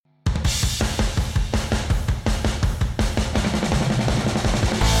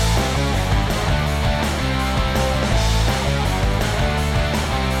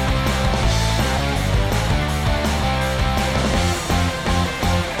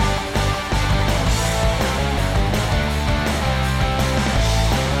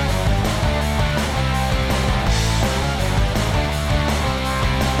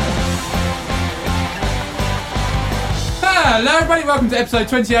Hello everybody, welcome to episode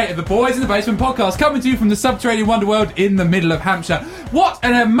 28 of the Boys in the Basement podcast, coming to you from the subterranean wonderworld in the middle of Hampshire. What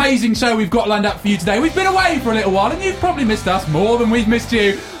an amazing show we've got lined up for you today. We've been away for a little while and you've probably missed us more than we've missed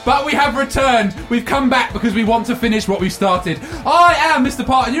you, but we have returned. We've come back because we want to finish what we've started. I am Mr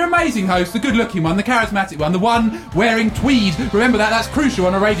Parton, your amazing host, the good looking one, the charismatic one, the one wearing tweed. Remember that's crucial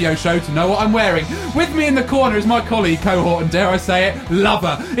on a radio show to know what I'm wearing. With me in the corner is my colleague, cohort and dare I say it,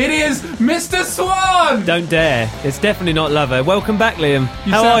 lover. It is Mr Swan! Don't dare. It's definitely not lover. Welcome back, Liam.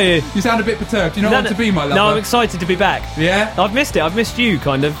 How are you? You sound a bit perturbed. Do you not want to be my lover? No, I'm excited to be back. Yeah? I've missed it. I've missed you,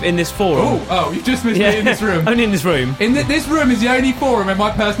 kind of, in this forum. Oh, you've just missed me in this room. Only in this room. This room is the only forum where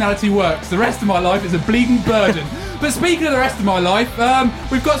my personality works. The rest of my life is a bleeding burden. But speaking of the rest of my life,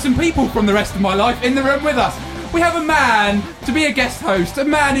 we've got some people from the rest of my life in the room with us. We have a man to be a guest host, a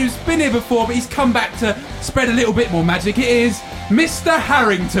man who's been here before, but he's come back to spread a little bit more magic. It is Mr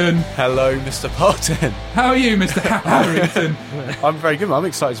Harrington. Hello, Mr Parton. How are you, Mr Harrington? I'm very good, man. I'm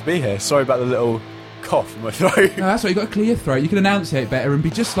excited to be here. Sorry about the little cough in my throat. No, that's right, you've got to clear your throat. You can announce it better and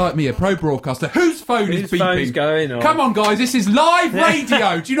be just like me, a pro broadcaster. Whose phone is beeping? Phone's going on? Come on, guys, this is live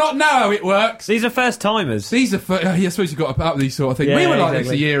radio. Do you not know how it works? These are first-timers. These are I suppose you've got to put up with these sort of things. Yeah, we were like exactly.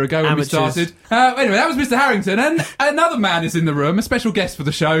 this a year ago when Amateurs. we started. Anyway, that was Mr Harrington, and another man is in the room, a special guest for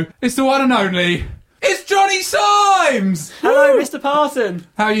the show. It's the one and only... It's Jonny Symes! Hello, Mr Parton.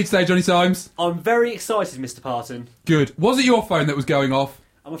 How are you today, Jonny Symes? I'm very excited, Mr Parton. Good. Was it your phone that was going off?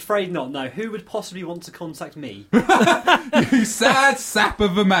 I'm afraid not, no. Who would possibly want to contact me? You sad sap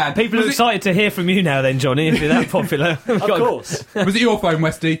of a man. People are excited to hear from you now then, Johnny, if you're that popular. Of course. Was it your phone,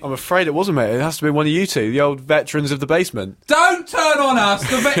 Westy? I'm afraid it wasn't, mate. It has to be one of you two, the old veterans of the basement. Don't turn on us,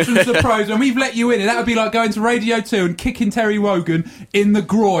 the veterans, the pros, when we've let you in. That would be like going to Radio 2 and kicking Terry Wogan in the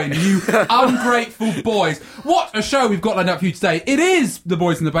groin, you ungrateful boys. What a show we've got lined up for you today. It is The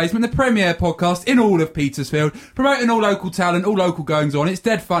Boys in the Basement, the premier podcast in all of Petersfield, promoting all local talent, all local goings on. It's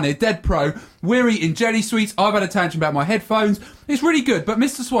dead funny, dead pro. We're eating jelly sweets. I've had a tantrum about my headphones. It's really good. But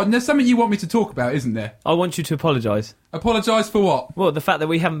Mr Swan, there's something you want me to talk about, isn't there? I want you to apologise. Apologise for what? Well, the fact that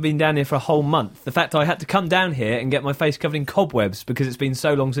we haven't been down here for a whole month. The fact I had to come down here and get my face covered in cobwebs because it's been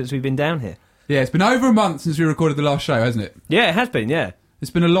so long since we've been down here. Yeah, it's been over a month since we recorded the last show, hasn't it? Yeah, it has been, yeah.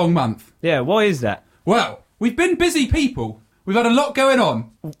 It's been a long month. Yeah, why is that? Well, we've been busy people. We've had a lot going on.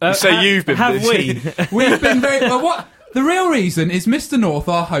 You've been have busy. We've been very... Well, what... The real reason is Mr North,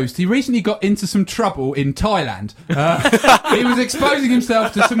 our host, he recently got into some trouble in Thailand. He was exposing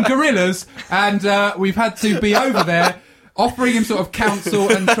himself to some gorillas, and we've had to be over there offering him sort of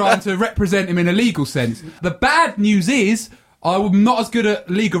counsel and trying to represent him in a legal sense. The bad news is I'm not as good at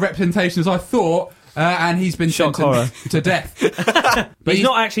legal representation as I thought, and he's been sentenced to death. But he's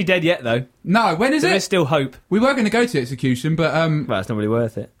not actually dead yet, though. No, when is it? There's still hope. We were going to go to execution, but Well, it's not really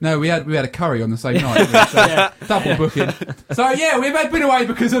worth it. no, we had a curry on the same night. Didn't we? So, double booking. So yeah, we've been away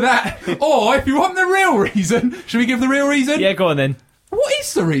because of that. Or if you want the real reason, should we give the real reason? Yeah, go on then. What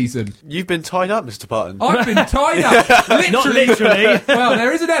is the reason? You've been tied up, Mr Parton. I've been tied up. Literally. Not literally. Well,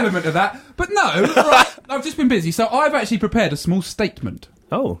 there is an element of that, but no. Right, I've just been busy, so I've actually prepared a small statement.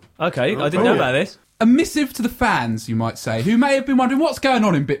 Oh, okay. I didn't know about this. A missive to the fans, you might say, who may have been wondering what's going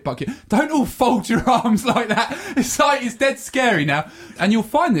on in Bitbucket. Don't all fold your arms like that. It's dead scary now. And you'll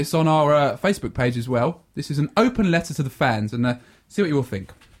find this on our Facebook page as well. This is an open letter to the fans, and see what you all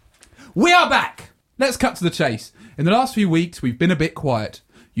think. We are back! Let's cut to the chase. In the last few weeks, we've been a bit quiet.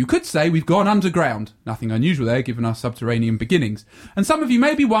 You could say we've gone underground. Nothing unusual there, given our subterranean beginnings. And some of you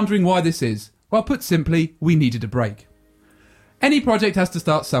may be wondering why this is. Well, put simply, we needed a break. Any project has to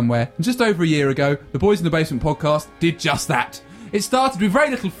start somewhere, and just over a year ago, the Boys in the Basement podcast did just that. It started with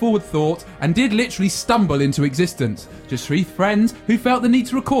very little forward thought and did literally stumble into existence. Just three friends who felt the need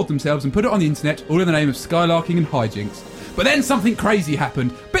to record themselves and put it on the internet, all in the name of skylarking and hijinks. But then something crazy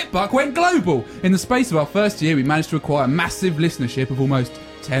happened. Bitbuck went global. In the space of our first year, we managed to acquire a massive listenership of almost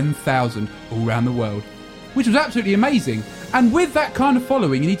 10,000 all around the world, which was absolutely amazing. And with that kind of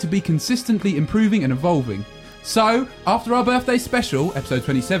following, you need to be consistently improving and evolving. So, after our birthday special, episode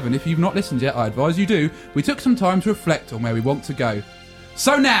 27, if you've not listened yet, I advise you do, we took some time to reflect on where we want to go.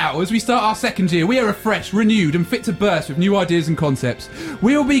 So now, as we start our second year, we are refreshed, renewed and fit to burst with new ideas and concepts.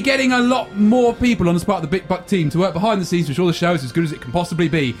 We'll be getting a lot more people on as part of the Big Buck team to work behind the scenes to ensure the show is as good as it can possibly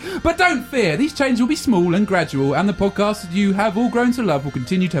be. But don't fear, these changes will be small and gradual, and the podcast that you have all grown to love will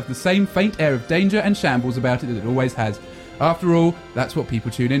continue to have the same faint air of danger and shambles about it that it always has. After all, that's what people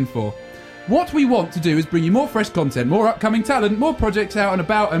tune in for. What we want to do is bring you more fresh content, more upcoming talent, more projects out and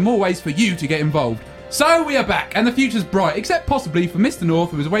about, and more ways for you to get involved. So we are back, and the future's bright, except possibly for Mr North,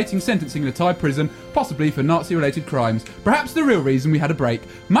 who is awaiting sentencing in a Thai prison, possibly for Nazi-related crimes. Perhaps the real reason we had a break.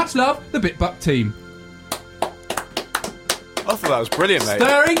 Much love, the Bitbuck team. I thought that was brilliant, mate.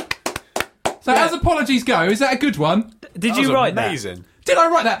 Stirring. So as apologies go, is that a good one? Did That you was write amazing. Did I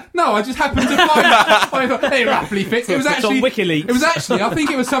write that? No, I just happened to find it. It rapidly fits. It was It's on actually WikiLeaks. It was actually, I think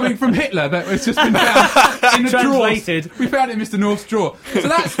it was something from Hitler that was just been found in the Translated. drawers. We found it in Mr North's drawer. So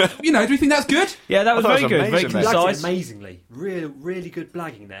that's, do we think that's good? Yeah, that was I thought very it was good. Very amazing, mate. Blagged it concise. amazingly. Really good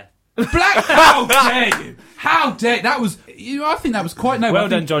blagging there. Black. How dare you? How dare that was? I think that was quite noble. Well I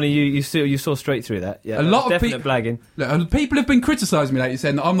think done, Johnny. You saw straight through that. Yeah, A lot of definite blagging. Look, people have been criticising me lately,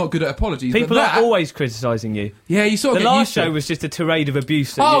 saying that I'm not good at apologies. People but that, are always criticising you. yeah, you sort The of get last used to show it. was just a tirade of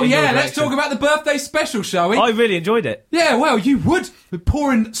abuse. Oh in your yeah, let's direction. talk about the birthday special, shall we? I really enjoyed it, Yeah, well, you would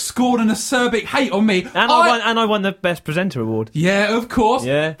pouring scorn and acerbic hate on me. and I won the best presenter award. Yeah, of course.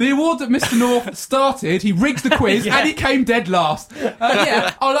 Yeah. The award that Mr. North started, he rigged the quiz Yeah. and he came dead last.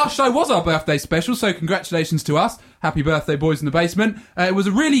 Yeah, our last show was our birthday special, so congratulations to us. Happy birthday, boys in the basement. It was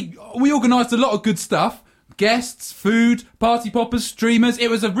we organised a lot of good stuff. Guests, food, party poppers, streamers. It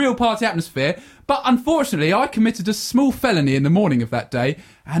was a real party atmosphere. But unfortunately, I committed a small felony in the morning of that day,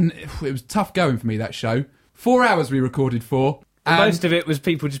 and it was tough going for me, that show. 4 hours we recorded for. and- Most of it was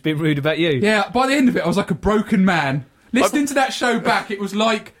people just being rude about you. Yeah, by the end of it, I was like a broken man. Listening to that show back, it was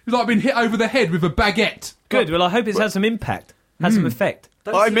like being hit over the head with a baguette. Good. Well, I hope it's had some impact, had some effect.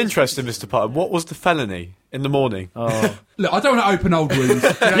 I'm interested, Mr. Parton. What was the felony in the morning? Oh, Look, I don't want to open old wounds.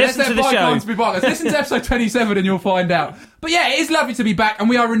 Let's to let the bygones show. be bygones. Listen to episode 27 and you'll find out. But yeah, it is lovely to be back, and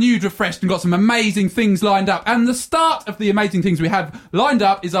we are renewed, refreshed, and got some amazing things lined up. And the start of the amazing things we have lined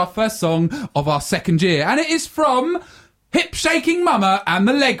up is our first song of our second year, and it is from Hip Shakin Mama and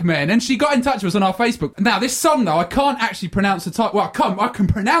the Legmen, and she got in touch with us on our Facebook. Now, this song, though, I can't actually pronounce the title. Well, I can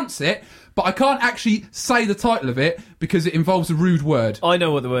pronounce it, but I can't actually say the title of it because it involves a rude word. I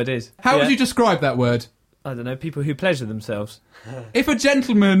know what the word is. How Yeah. would you describe that word? I don't know. People who pleasure themselves. If a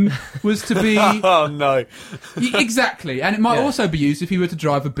gentleman was to be... Oh, no. Exactly, and it might Yeah. also be used if you were to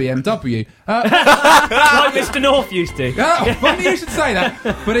drive a BMW. Like Mr. North used to. Oh, funny you should say that,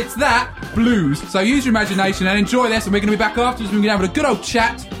 but it's that blues. So use your imagination and enjoy this, and we're going to be back afterwards. We're going to have a good old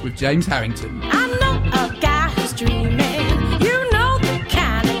chat with James Harrington. I know a guy who's dreaming. You know the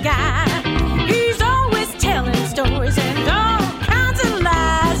kind of guy. He's always telling stories and all kinds of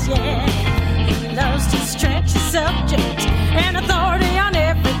lies, yeah. He loves to stretch his subject and authority on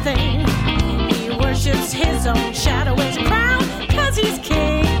everything. He worships his own shadow as a crown, 'cause he's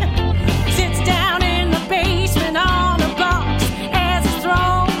king. Sits down in the basement on a box as his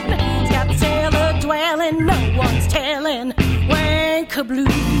throne. He's got the cellar dwelling, no one's telling. Wanker blues.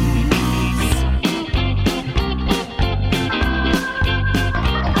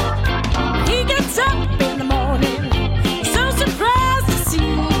 He gets up in the morning, so surprised to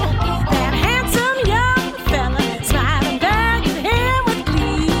see that handsome young fella smiling back at him with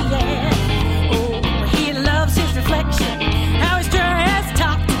glee. Yeah. Oh, he loves his reflection, how he's dressed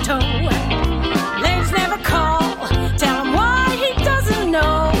top to toe. Ladies never call, tell him why he doesn't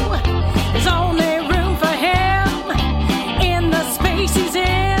know. There's only room for him in the space he's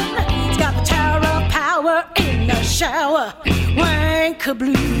in. He's got the tower of power in the shower. Wanker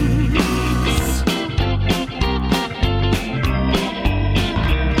blues.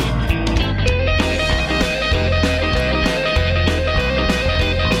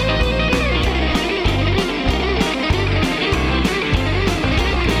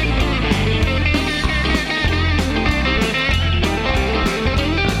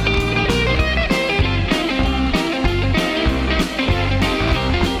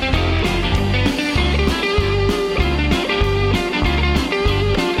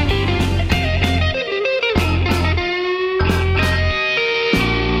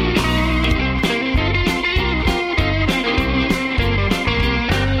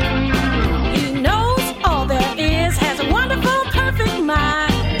 He knows all there is, has a wonderful, perfect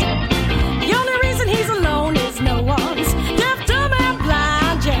mind. The only reason he's alone is no one's deaf, dumb, and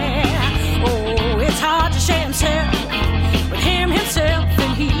blind, yeah. Oh, it's hard to share himself with himself,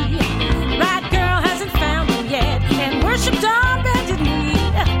 and he. The right girl hasn't found him yet, and worshipped on bended knee.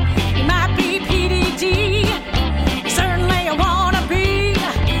 He might be PDD, certainly a wannabe.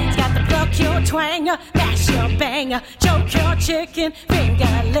 He's got the pluck your twanger, mash your banger, choke your chicken, finger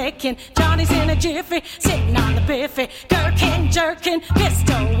licking. Johnny's in a jiffy, sitting on the biffy, gherkin jerking,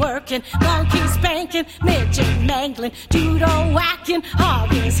 pistol working, monkey spanking, midget mangling, judo whacking,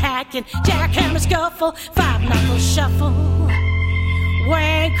 hog is hacking, jackhammer scuffle, five knuckle shuffle,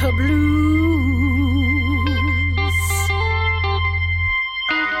 wanker blues.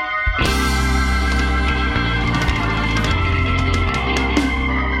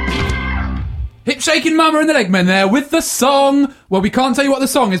 Hip Shakin Mama and the Legmen there with the song. Well, we can't tell you what the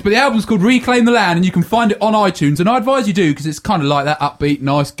song is, but the album's called Reclaim the Land, and you can find it on iTunes. And I advise you do, because it's kind of like that, upbeat,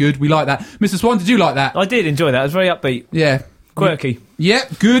 nice, good. We like that. Mr Swan, did you like that? I did enjoy that. It was very upbeat. Yeah. Quirky. Yeah,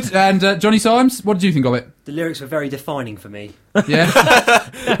 good. And Jonny Symes, what did you think of it? The lyrics were very defining for me. Yeah.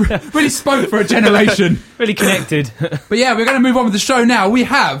 Really spoke for a generation. Really connected. But yeah, we're going to move on with the show now. We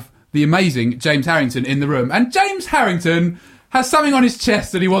have the amazing James Harrington in the room. And James Harrington has something on his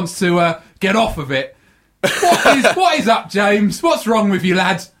chest that he wants to get off of it. What is up, James? What's wrong with you,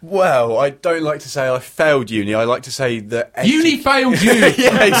 lad? Well, I don't like to say I failed uni. I like to say that... Uni failed you.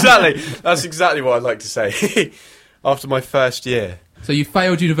 Yeah, exactly. That's exactly what I'd like to say. After my first year. So you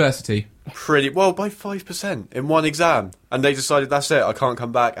failed university? Pretty well, by 5% in one exam. And they decided that's it, I can't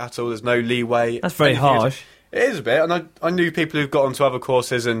come back at all, there's no leeway. That's very harsh. It is a bit, and I knew people who've got onto other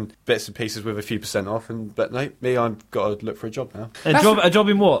courses and bits and pieces with a few % off, but no, me, I've got to look for a job now. A job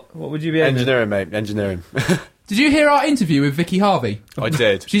in what? What would you be aiming? Engineering, mate, engineering. Did you hear our interview with Vicky Harvey? I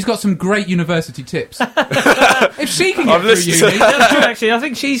did. She's got some great university tips. If she can get through uni... That's true, actually. I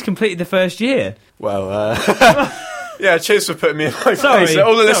think she's completed the first year. Well, yeah, cheers for putting me in my Sorry, place.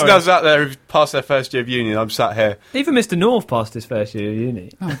 All the listeners out there who've passed their first year of uni, and I'm sat here. Even Mr North passed his first year of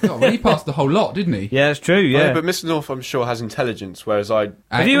uni. Oh, God, well, he passed the whole lot, didn't he? Yeah, it's true, yeah. Oh, but Mr North, I'm sure, has intelligence, whereas I...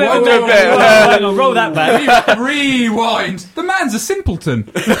 Have you Whoa, ever... whoa, whoa, Hang on, roll that back. Rewind. The man's a simpleton.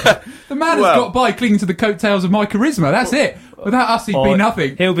 The man has got by clinging to the coattails of my charisma. That's it. Without us, he'd be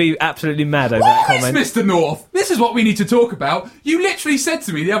nothing. He'll be absolutely mad over Where that is comment. Mr North? This is what we need to talk about. You literally said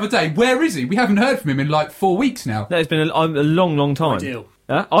to me the other day, where is he? We haven't heard from him in like 4 weeks now. No, it's been a long, long time. Ideal.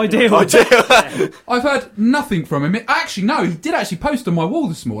 Ideal. I've heard nothing from him. Actually, no, he did actually post on my wall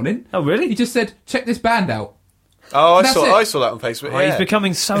this morning. Oh, really? He just said, check this band out. Oh, I That's saw that on Facebook. Oh, Yeah. he's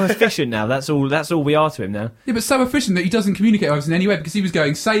becoming so efficient now. That's all we are to him now. Yeah, but so efficient that he doesn't communicate with us in any way, because he was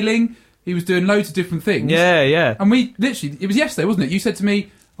going sailing, he was doing loads of different things. Yeah, yeah. And we literally, it was yesterday, wasn't it? You said to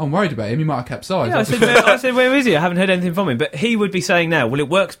me, I'm worried about him, he might have capsized. Yeah, I said, where is he? I haven't heard anything from him. But he would be saying now, well, it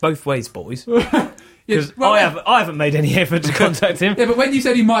works both ways, boys. Because I haven't made any effort to contact him. Yeah, but when you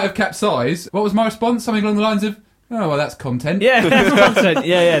said he might have capsized, what was my response? Something along the lines of, oh, well, that's content. Yeah, that's content.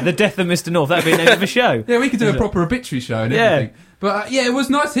 Yeah. The death of Mr North. That'd be the name of a show. Yeah, we could do a proper obituary show and everything. But yeah, it was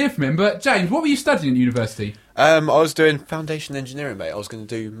nice to hear from him. But James, what were you studying at university? I was doing foundation engineering, mate. I was going to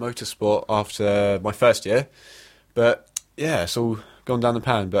do motorsport after my first year. But yeah, it's all gone down the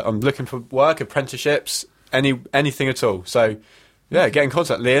pan. But I'm looking for work, apprenticeships, anything at all. So... yeah, get in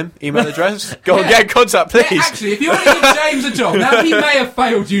contact, Liam. Email address. Go on, get in contact, please. Yeah, actually, if you want to give James a job, now he may have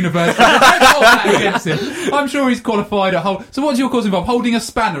failed university, but don't hold that against him. I'm sure he's qualified at so what's your course involved? Holding a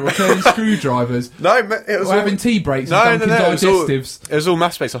spanner or turning screwdrivers? No, it was or having tea breaks and dunking digestives? It was all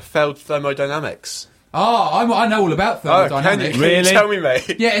maths-based. I failed thermodynamics. Oh, I know all about thermodynamics. Can you tell me,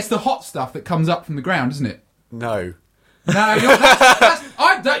 mate? Yeah, it's the hot stuff that comes up from the ground, isn't it? No. No,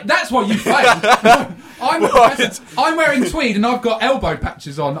 that's why you failed. I'm wearing tweed and I've got elbow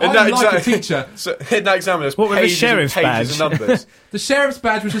patches on. I'm like a teacher. So, in that exam, there's what with the sheriff's pages badge? And numbers. The sheriff's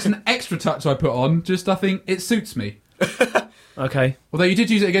badge was just an extra touch I put on. Just, I think, it suits me. Okay. Although you did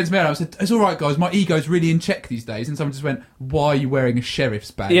use it against me, and I said, it's all right, guys, my ego's really in check these days. And someone just went, why are you wearing a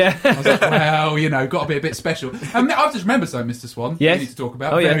sheriff's badge? Yeah. I was like, well, got to be a bit special. And I've just remembered something, Mr Swan, yes. we need to talk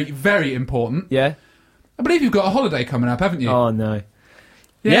about. Oh, very, very important. Yeah. I believe you've got a holiday coming up, haven't you? Oh, no.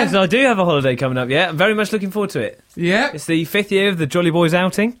 Yeah? Yes, I do have a holiday coming up, yeah. I'm very much looking forward to it. Yeah. It's the 5th year of the Jolly Boys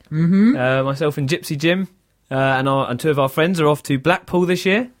outing. Mm-hmm. Myself and Gypsy Jim and two of our friends are off to Blackpool this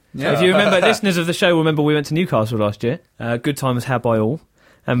year. Yeah. So if you remember, listeners of the show will remember we went to Newcastle last year. Good time was had by all.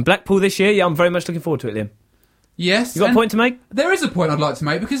 And Blackpool this year, yeah, I'm very much looking forward to it, Liam. Yes. You got a point to make? There is a point I'd like to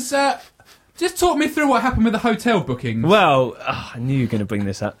make, because just talk me through what happened with the hotel bookings. Well, I knew you were going to bring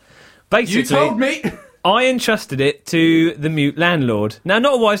this up. Basically, you told me. I entrusted it to the mute landlord. Now,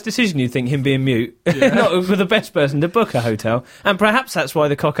 not a wise decision, you'd think, him being mute. Yeah. Not the best person to book a hotel. And perhaps that's why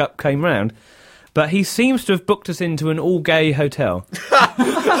the cock-up came round. But he seems to have booked us into an all-gay hotel.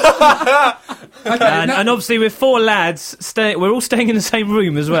 And obviously with 4 lads, we're all staying in the same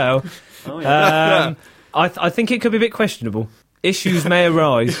room as well. Oh, yeah. I think it could be a bit questionable. Issues may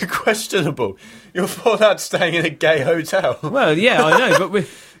arise. Questionable. You're 4 lads staying in a gay hotel. Well, yeah, I know, but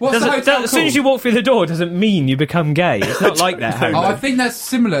What's the hotel as soon as you walk through the door, doesn't mean you become gay. It's not like that. Oh, I think that's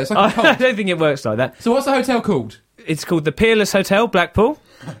similar. It's like a I cult. don't think it works like that. So what's the hotel called? It's called the Peerless Hotel, Blackpool.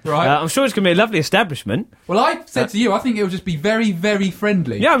 Right. I'm sure it's going to be a lovely establishment. Well, I said to you, I think it will just be very, very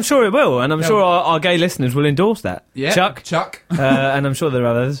friendly. Yeah, I'm sure it will, and I'm sure our gay listeners will endorse that. Yeah. Chuck. And I'm sure there are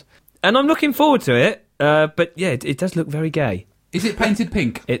others. And I'm looking forward to it, but yeah, it does look very gay. Is it painted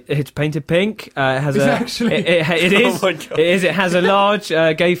pink? It's painted pink. It has Is it actually? It is. Oh my God. It is. It has a large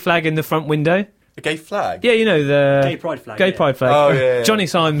gay flag in the front window. A gay flag? Yeah, you know, the Gay pride flag. Gay yeah. pride flag. Oh, yeah. Jonny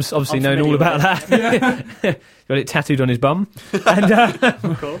Symes, obviously I'm known all familiar about with that. Got it tattooed on his bum. And,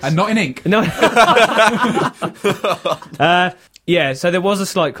 Of course. And not in ink. no. Yeah, so there was a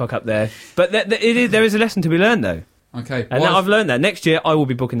slight cock up there. But there is a lesson to be learned, though. Okay. And now I've learned that. Next year, I will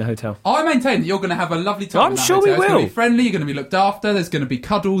be booking the hotel. I maintain that you're going to have a lovely time. I'm in that sure hotel. we It's going will. to be friendly. You're going to be looked after. There's going to be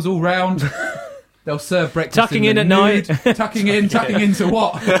cuddles all round. They'll serve breakfast. Tucking in the at nude. night. Tucking into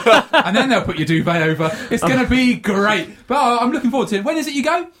what? And then they'll put your duvet over. It's going to be great. But I'm looking forward to it. When is it you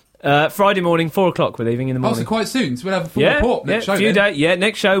go? Friday morning, 4 o'clock, we're leaving in the Oh, morning. so quite soon. So we'll have a full report next show. Few then. days. Yeah,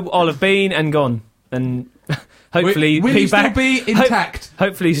 next show I'll have been and gone. And hopefully Will be you back. still be intact?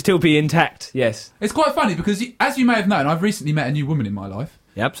 Hopefully still be intact, yes. It's quite funny because, as you may have known, I've recently met a new woman in my life.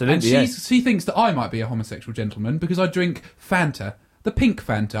 Yeah, absolutely, And she thinks that I might be a homosexual gentleman because I drink Fanta. The pink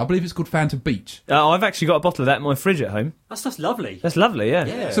Fanta. I believe it's called Fanta Beach. I've actually got a bottle of that in my fridge at home. That stuff's lovely. That's lovely, yeah.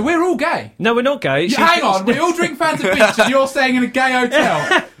 Yeah. So we're all gay. No, we're not gay. Hang on, we all drink Fanta Beach and you're staying in a gay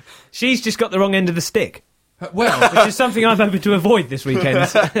hotel. She's just got the wrong end of the stick, Well, which is something I'm hoping to avoid this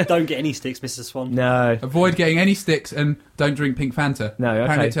weekend. Don't get any sticks, Mr. Swan. No. avoid getting any sticks and don't drink pink Fanta. No, okay.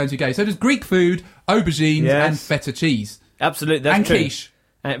 Apparently it turns you gay. So does Greek food, aubergines Yes. and feta cheese. Absolutely, that's and true. quiche.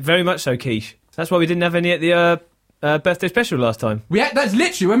 Very much so, quiche. That's why we didn't have any at the birthday special last time. That's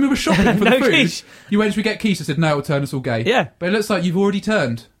literally when we were shopping for No the food. quiche. You went, should we get quiche? I said, no, it'll turn us all gay. Yeah. But it looks like you've already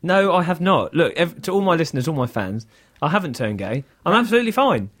turned. No, I have not. Look, to all my listeners, all my fans, I haven't turned gay. I'm absolutely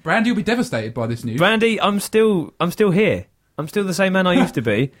fine. Brandy will be devastated by this news. Brandy, I'm still here. I'm still the same man I used to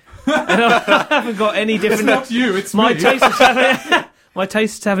be. And I haven't got any It's different. not you, it's my me. my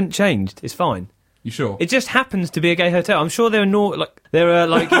tastes haven't changed. It's fine. You sure? It just happens to be a gay hotel. I'm sure there are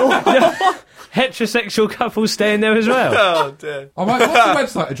like heterosexual couples staying there as well. Oh, dear. All right,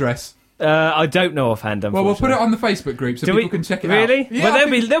 what's the website address? I don't know offhand. Well, we'll put it unfortunately. on the Facebook group so Do people we can check it really? out. Yeah, well, I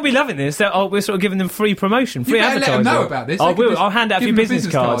think- they'll be loving this. We're sort of giving them free promotion, free You better let advertising. them know about this. I They can will. just I'll hand out a give few them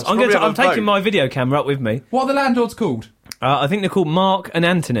business cards. I'm Probably have a taking vote. my video camera up with me. What are the landlords called? I think they're called Mark and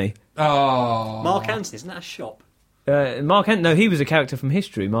Anthony. Oh. Mark Anthony, isn't that a shop? No, he was a character from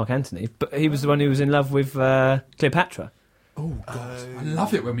history, Mark Antony, but he was the one who was in love with Cleopatra. Oh, God. I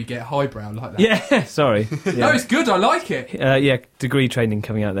love it when we get highbrow like that. Yeah, sorry. No, Yeah. it's good. I like it. Degree training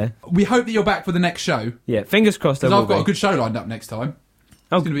coming out there. We hope that you're back for the next show. Yeah, fingers crossed. Because There I've will got a be. good show lined up next time.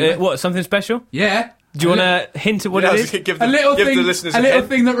 Oh, gonna be what? Something special? Yeah. Do you want to hint at what Yeah, it I is? was gonna give A little give thing, the listeners a little hint.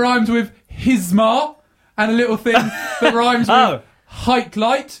 thing that rhymes with hismar, and a little thing that rhymes Oh. with hike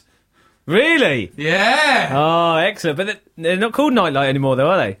light. Really? Yeah. Oh, excellent. But they're not called Nightlight anymore, though,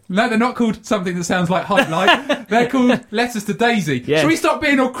 are they? No, they're not called something that sounds like hike light. They're called Letters to Daisy. Yeah. Should we stop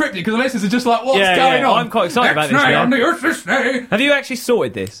being all cryptic because the listeners are just like, what's Yeah, going yeah. on? I'm quite excited about this X-nay now. on the X-nay. Have you actually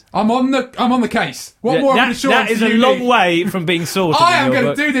sorted this? I'm on the case. What more that, assurance that is do a you long need? way from being sorted. I in am your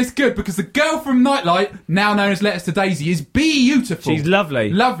going to book. do this good because the girl from Nightlight, now known as Letters to Daisy, is beautiful. She's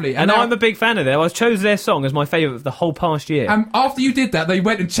lovely. Lovely. And now- I'm a big fan of them. I chose their song as my favourite of the whole past year. after you did that, they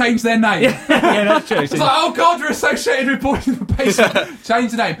went and changed their name. yeah, that's true. It's like, oh God, we're associated with Boys in the Basement.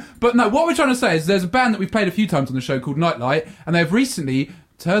 Change the name. But no, what we're trying to say is there's a band that we've played a few times on the show called Nightlight, and they've recently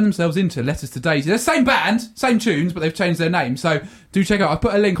turned themselves into Letters to Daisy. They're the same band, same tunes, but they've changed their name. So do check out. I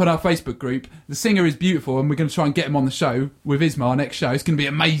put a link on our Facebook group. The singer is beautiful, and we're going to try and get him on the show with Ismar next show. It's going to be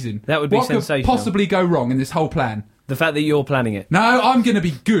amazing. That would be what sensational. What could possibly go wrong in this whole plan? The fact that you're planning it. No, I'm going to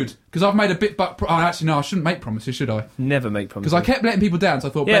be good because I've made a bit. Actually, no, I shouldn't make promises, should I? Never make promises. Because I kept letting people down, so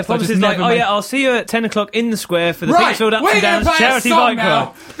I thought, Yeah, best I just promises like, never oh make- yeah, I'll see you at 10 o'clock in the square for the Right, Petersfield Ups we're and going Downs to play charity a song bike now.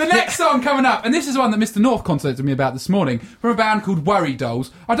 ride. The next song coming up, and this is one that Mr. North contacted me about this morning from a band called Worry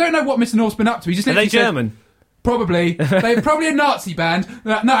Dolls. I don't know what Mr. North's been up to. He just Are they literally said- German? Probably. They're probably a Nazi band.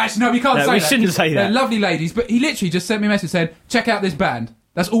 No, actually, no, we can't No, say we that. shouldn't 'cause say that. They're lovely ladies, but he literally just sent me a message saying, check out this band.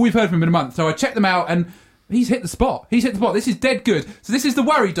 That's all we've heard from him in a month. So I checked them out, and he's hit the spot. He's hit the spot. This is dead good. So this is the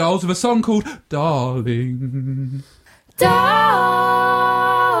Worry Dolls with a song called Darling.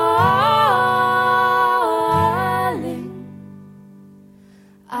 Darling,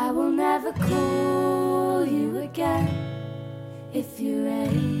 I will never call you again if you're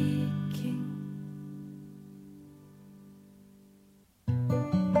aching.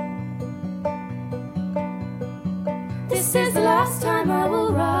 This is the last time I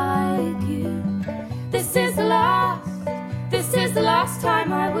will write you. This is the last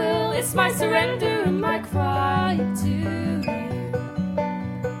time I will. It's my surrender and my cry to you.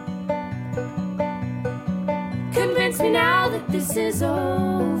 Convince me now that this is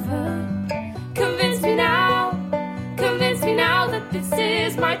over. Convince me now that this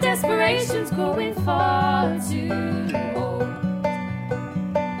is my desperation's growing far too old.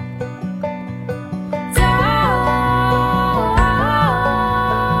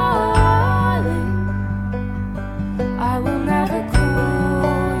 Darling,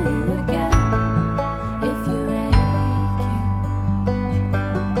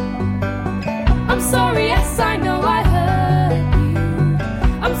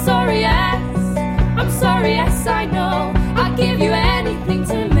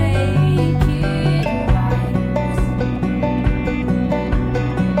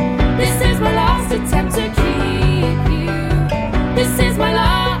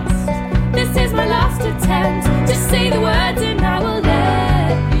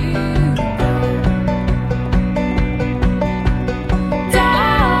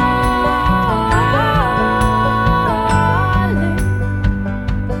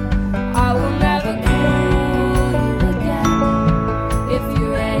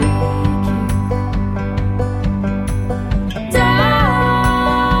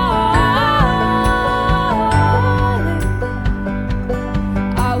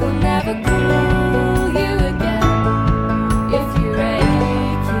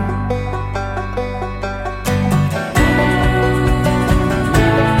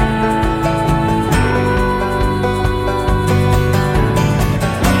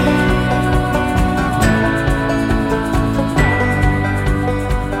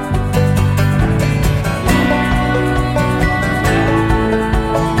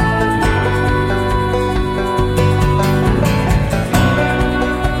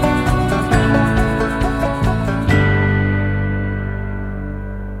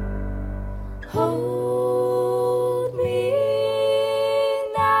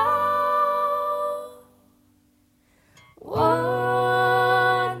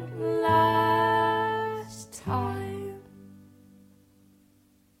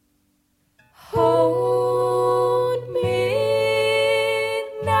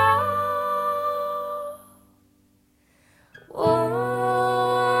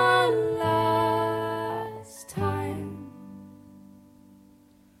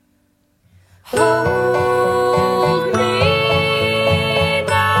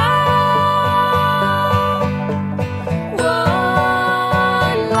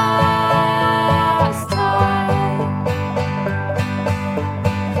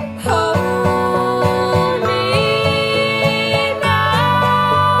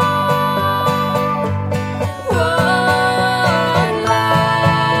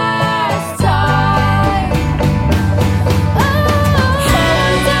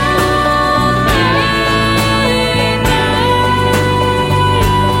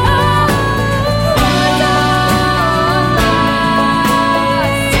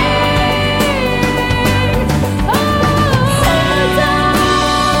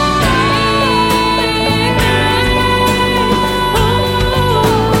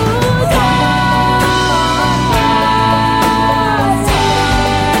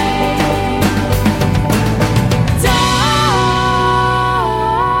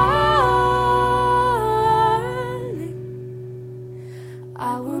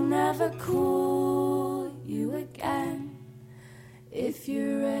 I will never call you again if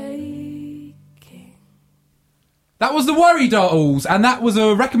you're aching. That was the Worry Dolls, and that was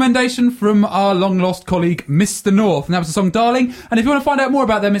a recommendation from our long-lost colleague, Mr North, and that was the song Darling. And if you want to find out more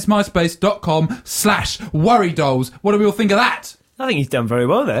about them, it's myspace.com/Worry Dolls. What do we all think of that? I think he's done very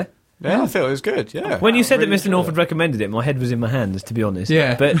well there. Yeah, I feel it was good, yeah. When you said really that Mr North had recommended it, my head was in my hands, to be honest.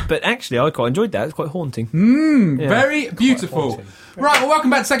 Yeah. But actually, I quite enjoyed that. It's quite haunting. Yeah. Very beautiful. Right, well, welcome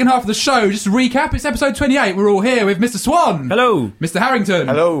back to the second half of the show. Just to recap, it's episode 28. We're all here with Mr Swan. Hello. Mr Harrington.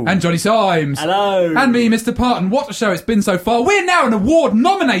 Hello. And Jonny Symes. Hello. And me, Mr Parton. What a show it's been so far. We're now an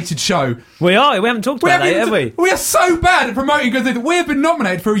award-nominated show. We are. We haven't talked about that, have we? We are so bad at promoting good things. We have been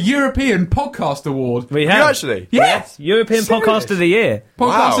nominated for a European Podcast Award. We You have. actually? Yes. European Serious? Podcast of the Year.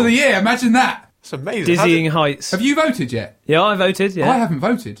 Podcast Wow. of the Year. Imagine that. It's amazing. Dizzying heights. Have you voted yet? Yeah, I voted. Yeah. I haven't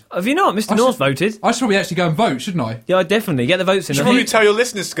voted. Have you not? Mr I North should- voted. I should probably actually go and vote, shouldn't I? Yeah, definitely. Get the votes in. You should I probably think- tell your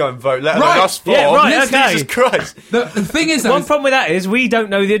listeners to go and vote, let alone Right. us four. Yeah, right, Jesus okay. Christ. The thing is, though, One problem with that is we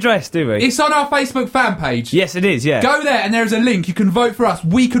don't know the address, do we? it's on our Facebook fan page. Yes, it is, yeah. Go there and there is a link. You can vote for us.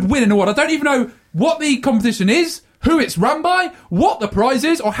 We could win an award. I don't even know what the competition is, who it's run by, what the prize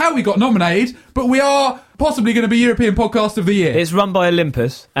is, or how we got nominated, but we are possibly going to be European Podcast of the Year. It's run by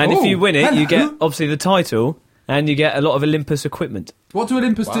Olympus, and if Oh, you win it, you hello. get, obviously, the title, and you get a lot of Olympus equipment. What do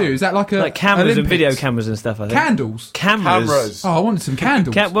Olympus do? Is that like a Like cameras and Olympics? video cameras and stuff, I think. Candles? Cameras. Oh, I wanted some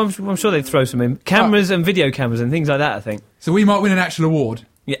candles. Well, I'm sure they'd throw some in. Cameras and video cameras and things like that, I think. So we might win an actual award.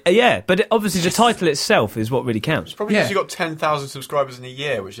 Yeah, but obviously the title itself is what really counts. Probably Yeah. because you got 10,000 subscribers in a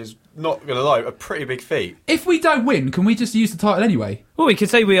year, which is, not going to lie, a pretty big feat. If we don't win, can we just use the title anyway? Well, we could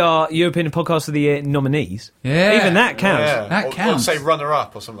say we are European Podcast of the Year nominees. Yeah. Even that counts. Yeah. That or, counts. Or say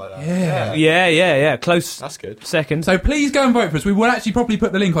runner-up or something like that. Yeah. Yeah. Close That's good. second. So please go and vote for us. We will actually probably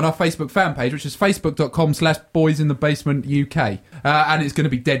put the link on our Facebook fan page, which is facebook.com/boysinthebasement.uk. And it's going to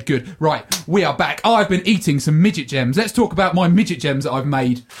be dead good. Right, we are back. I've been eating some midget gems. Let's talk about my midget gems that I've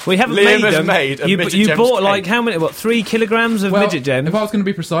made. We haven't Liam made has them. made a you midget you gems bought cake. like how many? What, 3 kilograms of midget gems? If I was going to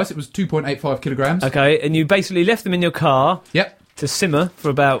be precise, it was 2.85 kilograms. Okay, and you basically left them in your car Yep. to simmer for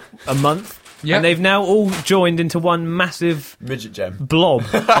about a month. Yep. And they've now all joined into one massive Midget gem. blob,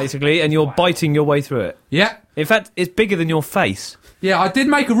 basically, and you're biting your way through it. Yep. In fact, it's bigger than your face. Yeah, I did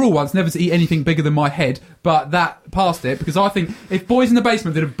make a rule once never to eat anything bigger than my head, but that passed it because I think if Boys in the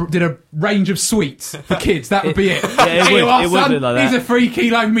Basement did a range of sweets for kids, that would be it. Yeah, it Here would- you are, it would son. look like that. Here's a 3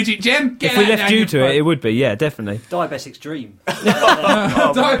 kilo midget gem. Get If we out left now, you to it would be, yeah, definitely. Diabetic's dream.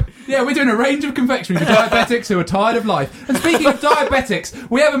 Yeah, we're doing a range of confectionery for diabetics who are tired of life. And speaking of diabetics,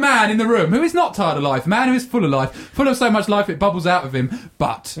 we have a man in the room who is not tired of life, a man who is full of life, full of so much life it bubbles out of him.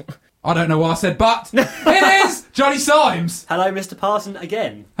 But, I don't know why I said but, it is Jonny Symes. Hello, Mr Parton,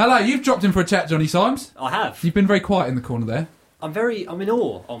 again. Hello, you've dropped in for a chat, Jonny Symes. I have. You've been very quiet in the corner there. I'm in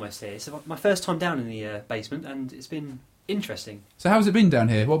awe almost here. It's my first time down in the basement, and it's been interesting. So how's it been down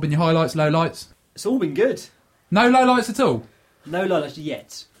here? What have been your highlights, lowlights? It's all been good. No lowlights at all? No lowlights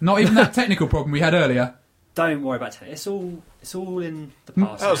yet. Not even that technical problem we had earlier? Don't worry about it. It's all in the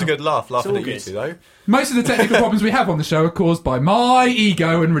past. That was a now. good laugh, laughing all at you good. two, though. Most of the technical problems we have on the show are caused by my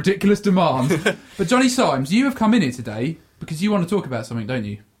ego and ridiculous demands. But Jonny Symes, you have come in here today because you want to talk about something, don't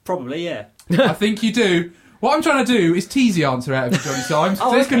you? Probably, yeah. I think you do. What I'm trying to do is tease the answer out of you, Jonny Symes.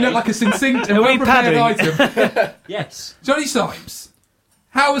 So this can okay. look like a succinct and Are we well-prepared item. Yes. Jonny Symes,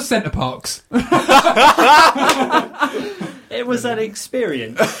 how was Centre Parks? It was an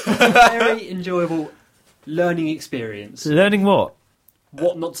experience. A very enjoyable learning experience. Learning what?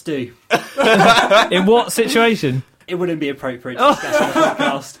 What not to do. In what situation? It wouldn't be appropriate to discuss on the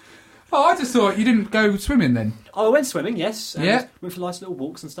podcast. Oh, I just thought you didn't go swimming then. Oh, I went swimming, yes. And Yeah. Went for nice little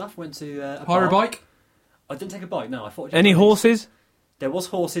walks and stuff. Went to a Hire a bar. bike? I didn't take a bike, no. I thought. Any horses? There was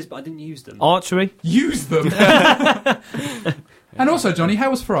horses, but I didn't use them. Archery? Use them. And also, Jonny, how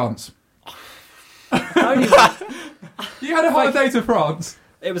was France? Only You had a holiday to France.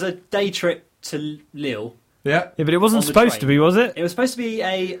 it was a day trip to Lille. Yeah. Yeah, but it wasn't On the supposed to train. be, was it? It was supposed to be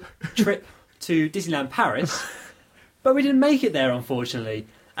a trip to Disneyland Paris, but we didn't make it there, unfortunately.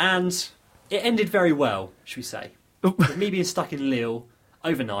 And it ended very well, should we say. With me being stuck in Lille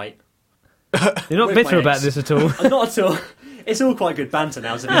overnight. You're not With bitter my about ex. this at all. Not at all. It's all quite good banter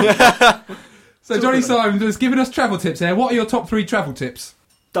now, to be honest. So Jonny Symes has given us travel tips here. What are your top 3 travel tips?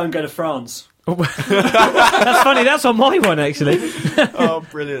 Don't go to France. That's funny, that's on my one, actually. Oh,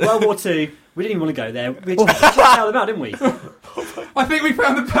 brilliant. World War II, we didn't even want to go there. We just out about, didn't we? I think we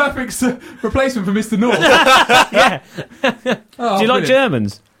found the perfect replacement for Mr North. Yeah. Oh, Do you like brilliant.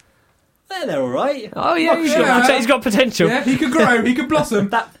 Germans? They're all right. Oh yeah, Yeah. he's got potential. Yeah, he could grow, he could blossom.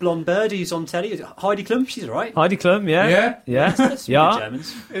 That blonde bird who's on telly, Heidi Klum, she's all right. Heidi Klum, Yeah. That's some Yeah. good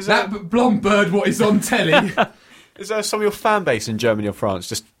Germans. Is That blonde bird, what is on telly. is there some of your fan base in Germany or France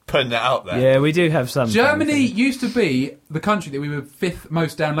just putting it out there? Yeah, we do have some. Germany used to be the country that we were 5th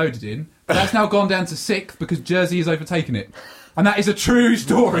most downloaded in, but that's now gone down to 6th because Jersey has overtaken it. And that is a true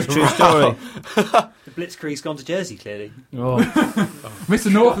story. True story. The Blitzkrieg's gone to Jersey, clearly. Oh.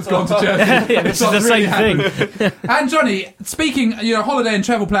 Mr. North has gone to Jersey. Yeah, this is the same thing. And Johnny, speaking, holiday and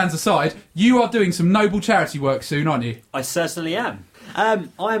travel plans aside, you are doing some noble charity work soon, aren't you? I certainly am. I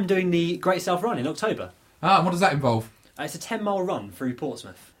am doing the Great South Run in October. Ah, and what does that involve? It's a 10-mile run through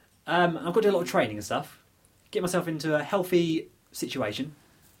Portsmouth. I've got to do a lot of training and stuff. Get myself into a healthy situation,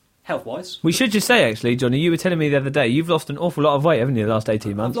 health-wise. We should just say, actually, Johnny, you were telling me the other day you've lost an awful lot of weight, haven't you, the last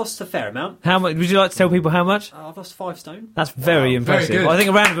 18 I've months? lost a fair amount. How much? Would you like to tell people how much? I've lost 5 stone. That's very impressive. very good. Well, I think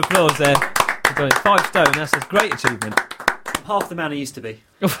a round of applause there. for Johnny. 5 stone. That's a great achievement. I'm half the man I used to be.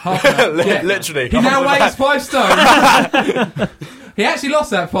 Literally. He now weighs 5 stone. He actually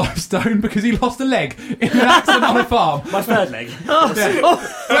lost that 5 stone because he lost a leg in an accident on a farm. My third leg.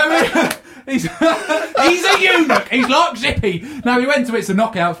 He's a eunuch. He's like Zippy. No, he went to It's a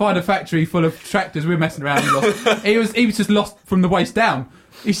Knockout, find a factory full of tractors. We were messing around. He was just lost from the waist down.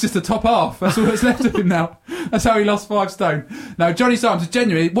 He's just the top half. That's all that's left of him now. That's how he lost 5 stone. No, Jonny Symes,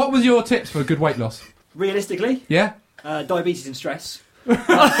 genuinely, what was your tips for good weight loss? Realistically, Yeah? diabetes and stress.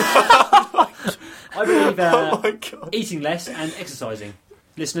 I believe eating less and exercising.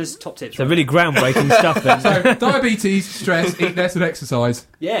 Listeners, top tips. So really groundbreaking stuff then. So, diabetes, stress, eat less and exercise.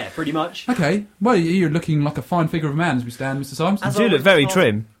 Yeah, pretty much. Okay. Well, you're looking like a fine figure of a man as we stand, Mr. Symes. You do look very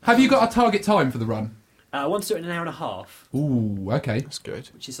trim. Have you got a target time for the run? I want to do it in an hour and a half, Ooh, okay. That's good.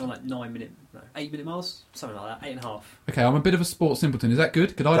 which is something like 8-minute miles, something like that, 8.5. Okay, I'm a bit of a sports simpleton. Is that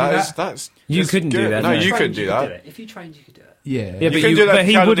good? Could I do that? That's You just couldn't do good. that, No, no. you couldn't Trained, do you that. could do it. If you trained, you could do it. Yeah. Yeah, You can do that but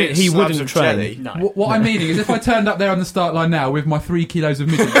he calorie wouldn't. He slabs wouldn't of train. jelly. No. What I'm meaning is if I turned up there on the start line now with my 3 kilos of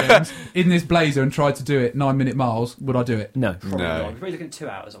midget games in this blazer and tried to do it 9-minute miles, would I do it? No. Probably No. not. We're probably looking at 2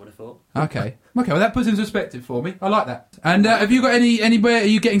 hours, I would have thought. Okay. Okay, well that puts into perspective for me. I like that. And have you got anywhere, are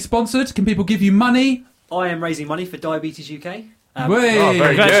you getting sponsored? Can people give you money? I am raising money for Diabetes UK. Way. Oh,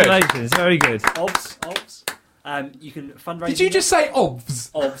 very good. Congratulations. Very good. OBS. You can fundraise. Did you just say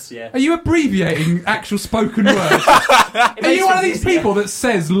OBS? OBS? Yeah. Are you abbreviating actual spoken words? Are you one of these people that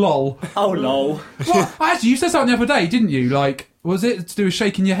says lol? Oh lol. What? Actually, you said something the other day, didn't you? Like, was it to do with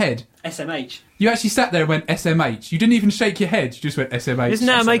shaking your head? SMH. You actually sat there and went SMH. You didn't even shake your head, you just went SMH. Isn't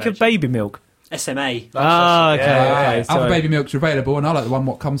that a make of baby milk? SMA. Ah, okay. Okay. Other Sorry. baby milks are available, and I like the one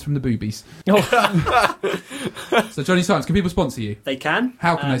what comes from the boobies. Oh, So, Jonny Symes, can people sponsor you? They can.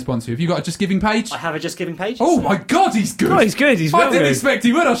 How can they sponsor you? Have you got a Just Giving page? I have a Just Giving page. Oh my God, he's good! oh, he's good. He's I well didn't good. expect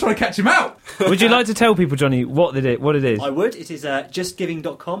he would. I was trying to catch him out. Would you like to tell people, Johnny, what it is? I would. It is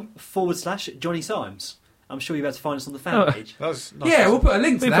justgiving.com/Jonny Symes. I'm sure you'll be able to find us on the fan page. That's nice. Yeah, we'll put a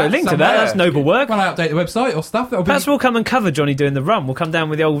link to We that. put a link to somewhere. that. That's noble work. When I update the website or stuff, that'll be. Perhaps we'll come and cover Johnny doing the run. We'll come down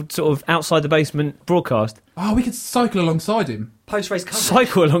with the old sort of outside the basement broadcast. Oh, we could cycle alongside him. Post-race coverage.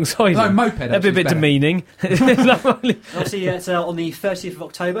 Cycle alongside No, him. moped, That'd be a actually, bit is better. demeaning. Obviously, it's on the 30th of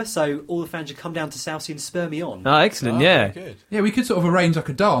October, so all the fans should come down to Southsea and spur me on. Oh, excellent, Oh, yeah. Good. Yeah, we could sort of arrange like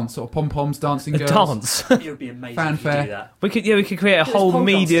a dance, sort of pom-poms, dancing A girls. dance. It would be amazing if you Fanfare. do that. We could create a There's whole pole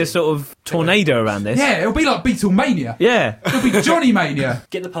media dancing. sort of tornado around this. Yeah, it'll be like Beatlemania. Yeah. It'll be Johnny Mania.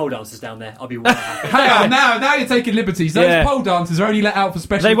 Get the pole dancers down there. I'll be well happy. Hang on, now you're taking liberties. Those Yeah. pole dancers are only let out for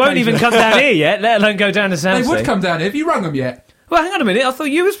special They won't even occasions. come down here yet, let alone go down to They Southsea. would come down here. Have you rung them yet? Well, hang on a minute. I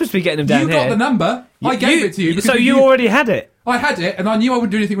thought you were supposed to be getting them down You here. got the number. I gave it to you. So because you already had it? I had it, and I knew I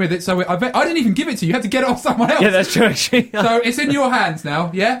wouldn't do anything with it, so I didn't even give it to you. You had to get it off someone else. Yeah, that's true, actually. So it's in your hands now,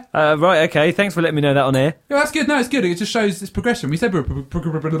 yeah? Right, okay. Thanks for letting me know that on air. Yeah, that's good. No, it's good. It just shows this progression. We said we're an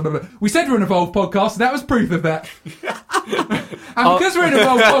evolved podcast, so that was proof of that. And because we're an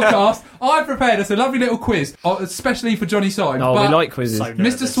evolved podcast, I've prepared us a lovely little quiz, especially for Jonny Symes. Oh, But we like quizzes. So Mr.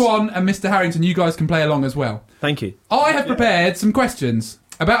 nervous. Swan and Mr. Harrington, you guys can play along as well. Thank you. I have prepared some questions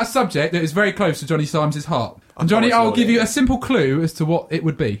about a subject that is very close to Jonny Symes' heart. And Johnny, can't wait to I'll know give what it you a is. simple clue as to what it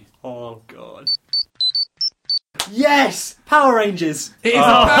would be. Oh, God. Yes! Power Rangers! It is a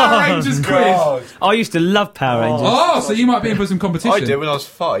Power Rangers quiz. God. I used to love Power Rangers. Oh, so you might be in for some competition. I did when I was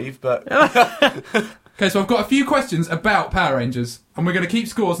 5, but Okay, so I've got a few questions about Power Rangers, and we're going to keep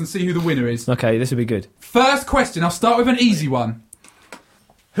scores and see who the winner is. Okay, this will be good. First question, I'll start with an easy one.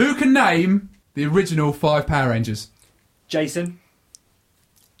 Who can name the original 5 Power Rangers? Jason,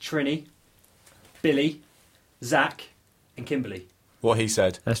 Trini, Billy, Zach, and Kimberly. what he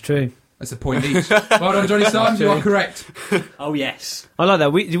said. That's true. That's a point each. Well done, Jonny Symes. You are correct. Oh, yes. I like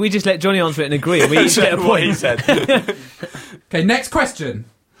that. We just let Johnny answer it and agree, and we each get a What he point. said. Okay, next question.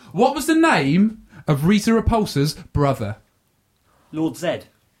 What was the name of Rita Repulsa's brother? Lord Zed.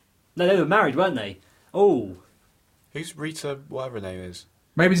 No, they were married, weren't they? Oh. Who's Rita, whatever her name is?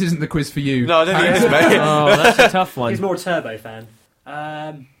 Maybe this isn't the quiz for you. No, I don't think it is, mate. Oh, that's a tough one. He's more a Turbo fan.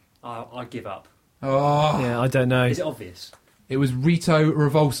 I give up. Oh, Yeah, I don't know. Is it obvious? it was Rito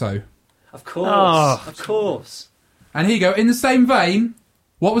Revolso. Of course. Oh. Of course. And here you go. In the same vein,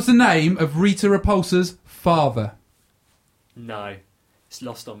 what was the name of Rita Repulsa's father? No. It's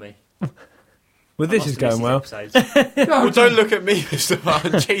lost on me. Well, this is going well. Well, don't look at me, Mr.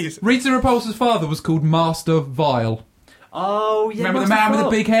 Parton. Jeez. Rita Repulsa's father was called Master Vile. Oh, yeah. Remember the man with the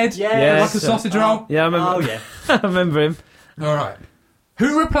big head? Yeah. Yes. Like a sausage roll? Yeah, I remember. Oh, yeah. I remember him. All right.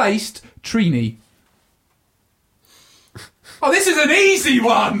 Who replaced Trini? Oh, this is an easy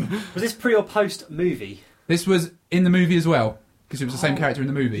one! Was this pre or post movie? This was in the movie as well, because it was the same character in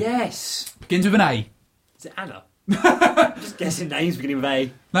the movie. Yes. Begins with an A. Is it Anna? Just guessing names beginning with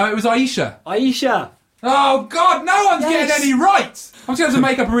A. No, it was Aisha. Aisha. Oh, God, no one's Yes. getting any right! I'm just going to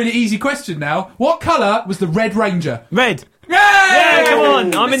make up a really easy question now. What colour was the Red Ranger? Red. Yay! Yeah, come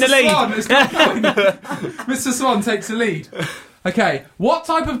on, I'm in the lead. Swan, it's got going. Mr. Swan takes the lead. Okay, what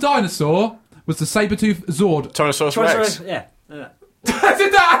type of dinosaur was the saber-toothed Zord? Tyrannosaurus Rex. Yeah.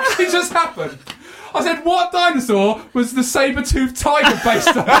 Did that actually just happen? I said, what dinosaur was the saber-toothed tiger based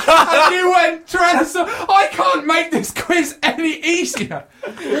on? And you went, Tyrannosaurus. I can't make this quiz any easier.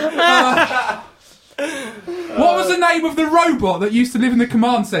 What was the name of the robot that used to live in the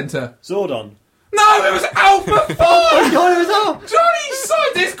command centre? Zordon. No, it was Alpha 5! God, it was up. Johnny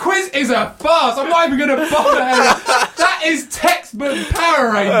Symes, this quiz is a farce. I'm not even going to bother. That is textbook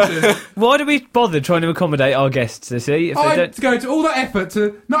Power Rangers. Why do we bother trying to accommodate our guests, you see? If they I had don't... to go to all that effort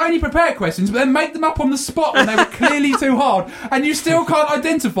to not only prepare questions, but then make them up on the spot when they were clearly too hard, and you still can't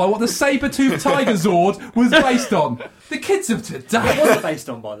identify what the saber-toothed tiger Zord was based on. The kids of today. What was it based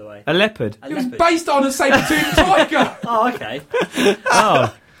on, by the way? A leopard. A It was leopard. based on a saber-toothed tiger. Oh, okay.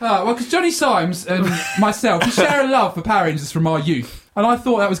 Oh. Well, because Jonny Symes and myself, we share a love for Power Rangers from our youth. And I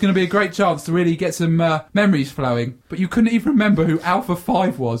thought that was going to be a great chance to really get some memories flowing. But you couldn't even remember who Alpha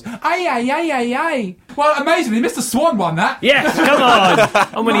 5 was. Ay. Well, amazingly, Mr. Swan won that. Yes, come on.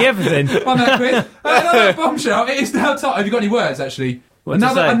 I'm winning everything. Won that quiz. Another bombshell. It is now time. Have you got any words, actually? What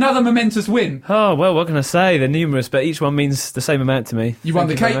to say? Another momentous win. Oh, well, what can I say? They're numerous, but each one means the same amount to me. You won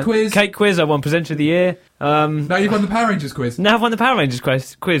the cake quiz. Cake quiz, I won Presenter of the Year. Now you've won the Power Rangers quiz. Now I've won the Power Rangers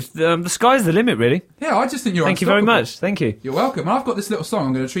quiz. The sky's the limit, really. Yeah, I just think you're Thank you very unstoppable. much. Thank you. You're welcome. And I've got this little song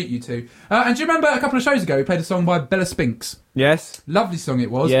I'm going to treat you to. And do you remember a couple of shows ago we played a song by Bella Spinks? Yes. Lovely song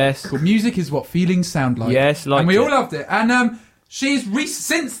it was. Yes. Called Music is What Feelings Sound Like. Yes, liked And we it. all loved it. And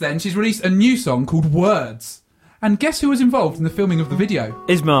since then she's released a new song called Words. And guess who was involved in the filming of the video?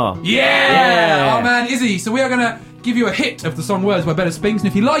 Ismar. Yeah! Our man Izzy. So we are going to give you a hit of the song Words by Bella Spinks. And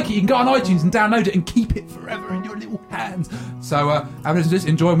if you like it, you can go on iTunes and download it and keep it forever in your little hands. So have a listen to this,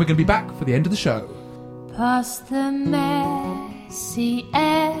 enjoy, and we're going to be back for the end of the show. Past the messy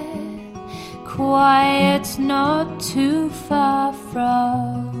air, quiet not too far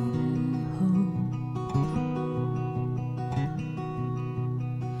from home.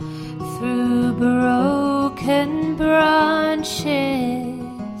 Through broken branches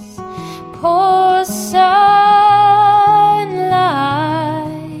pours sunlight.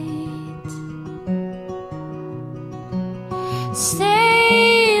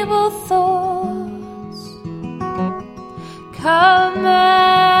 Stable thoughts come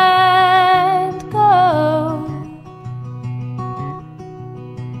and go,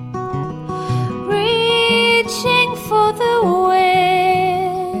 reaching for the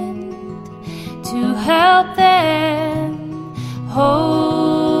wind to help them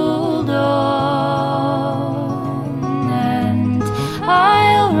hold on. And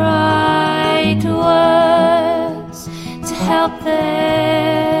I'll write words to help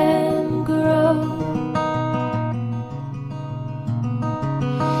them grow.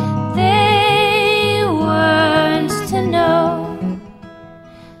 They weren't to know,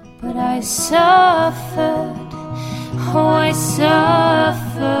 but I suffered, oh I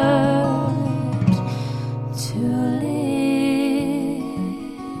suffered to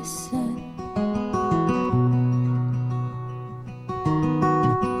listen.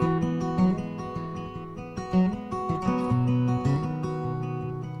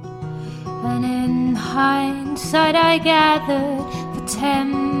 And in hindsight I gathered the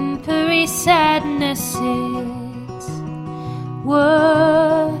temporary sadness is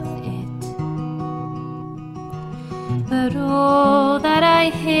worth it. But all that I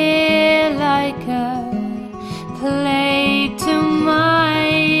hear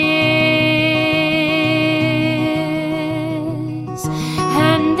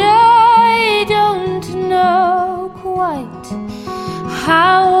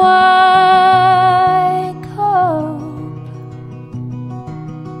how I cope.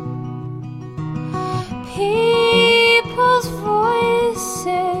 People's voices,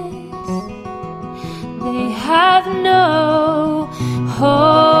 they have no hope.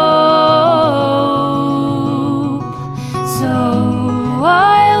 So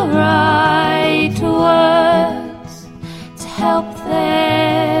I'll write words to help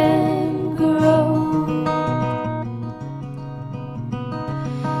them grow.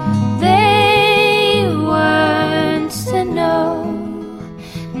 They weren't to know,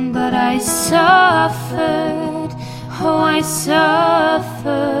 but I suffered, oh I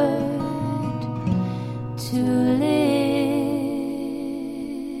suffered to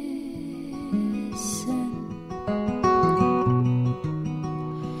listen,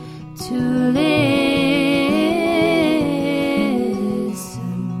 to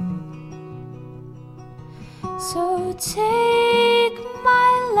listen. So take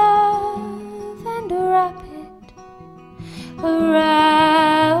my love and wrap it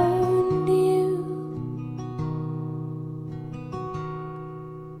around you,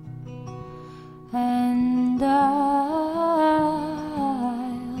 and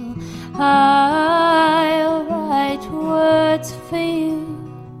I'll write words for you,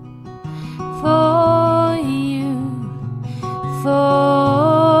 for you, for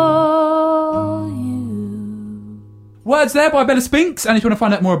you. Words there by Bella Spinks, and if you want to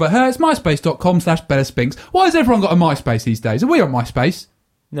find out more about her, it's myspace.com/Bella Spinks. Why has everyone got a MySpace these days? Are we on MySpace?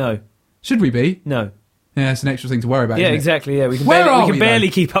 No. Should we be? No. Yeah, it's an extra thing to worry about. Yeah, isn't it? exactly. Yeah, we can Where are we we, barely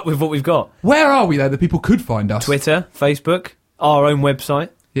though? keep up with what we've got. Where are we, though, that people could find us? Twitter, Facebook, our own website,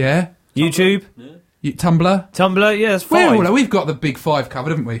 Yeah. YouTube, Tumblr. Tumblr. Yeah, that's fine. We've got the big five covered,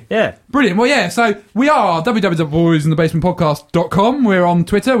 haven't we? Yeah. Brilliant. Well, yeah, so we are www.boysinthebasementpodcast.com. We're on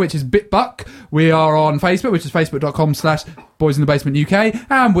Twitter, which is Bitbuck. We are on Facebook, which is facebook.com/boysinthebasement.uk.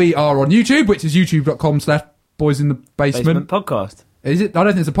 And we are on YouTube, which is youtube.com/boysinthebasement. Basement podcast. Is it? I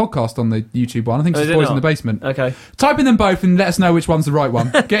don't think there's a podcast on the YouTube one. I think it's is just it Boys not? in the Basement. Okay. Type in them both and let us know which one's the right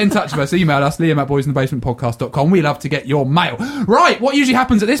one. Get in touch with us. Email us, liam@boysinthebasementpodcast.com. We love to get your mail. Right, what usually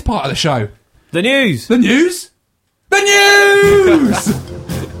happens at this part of the show? The news. The news? The news!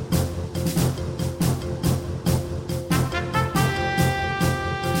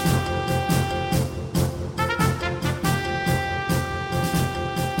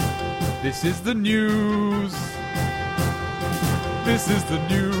 This is the news. This is the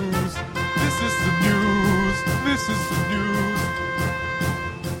news. This is the news. This is the news.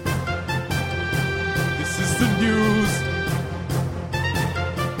 This is the news.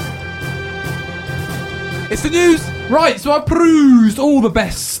 It's the news! Right, so I've perused all the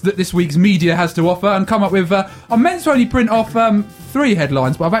best that this week's media has to offer and come up with... I meant to only print off 3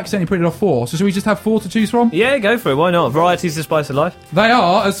 headlines, but I've accidentally printed off 4. So should we just have 4 to choose from? Yeah, go for it. Why not? Variety's the spice of life. They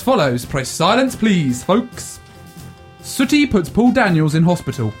are as follows. Press silence, please, folks. Sooty puts Paul Daniels in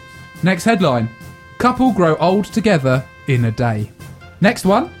hospital. Next headline. Couple grow old together in a day. Next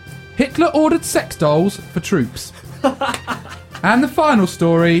one. Hitler ordered sex dolls for troops. And the final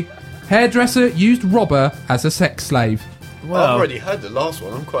story. Hairdresser used robber as a sex slave. Well, I've already heard the last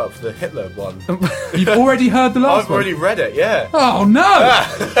one. I'm quite up for the Hitler one. You've already heard the last I've one? already read it, yeah. Oh,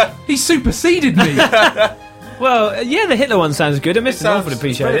 no! He superseded me. Well, yeah, the Hitler one sounds good. And Mr. North would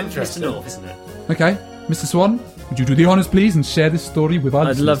appreciate it. Mr. North, isn't it? Okay, Mr. Swan, would you do the honours, please, and share this story with us?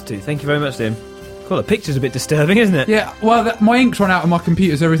 I'd love to. Thank you very much, Liam. Cool, the picture's a bit disturbing, isn't it? Yeah, well, my ink's run out of my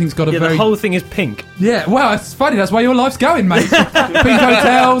computer, so everything's got a Yeah, very... the whole thing is pink. Yeah, well, it's funny, that's where your life's going, mate. Pink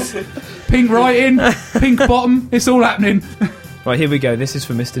hotels, pink writing, pink bottom, it's all happening. Right, here we go. This is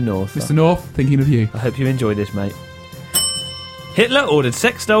for Mr. North. Mr. North, thinking of you. I hope you enjoy this, mate. Hitler ordered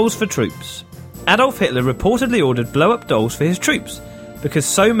sex dolls for troops. Adolf Hitler reportedly ordered blow-up dolls for his troops because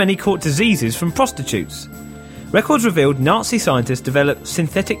so many caught diseases from prostitutes. Records revealed Nazi scientists developed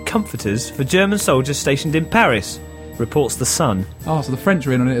synthetic comforters for German soldiers stationed in Paris, reports The Sun. Oh, so the French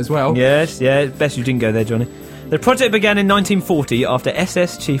are in on it as well. Yes, yeah, best you didn't go there, Johnny. The project began in 1940 after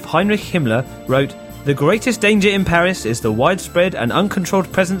SS chief Heinrich Himmler wrote, "The greatest danger in Paris is the widespread and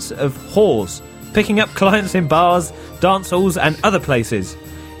uncontrolled presence of whores, picking up clients in bars, dance halls and other places.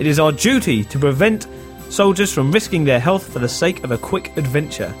 It is our duty to prevent soldiers from risking their health for the sake of a quick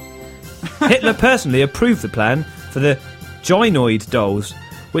adventure." Hitler personally approved the plan for the gynoid dolls,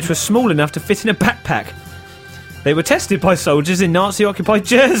 which were small enough to fit in a backpack. They were tested by soldiers in Nazi-occupied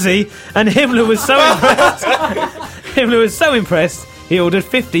Jersey, and Himmler was so impressed. Himmler was so impressed, he ordered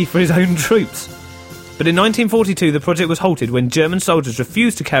 50 for his own troops. But in 1942, the project was halted when German soldiers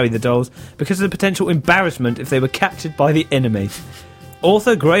refused to carry the dolls because of the potential embarrassment if they were captured by the enemy.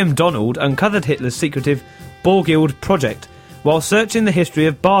 Author Graham Donald uncovered Hitler's secretive Borghild project, while searching the history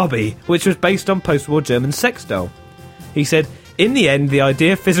of Barbie, which was based on post-war German sex doll. He said, "In the end, the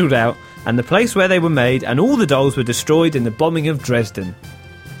idea fizzled out, and the place where they were made and all the dolls were destroyed in the bombing of Dresden."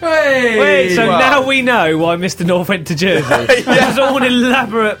 Hey! Wait, so Wow. now we know why Mr. North went to Jersey. It was all an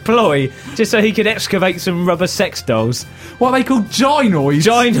elaborate ploy, just so he could excavate some rubber sex dolls. What are they called? Gynoids?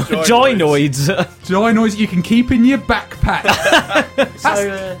 Gynoids. Gynoids you can keep in your backpack.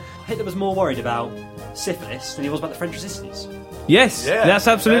 So Hitler was more worried about syphilis than he was about the French resistance. Yes, Yeah, that's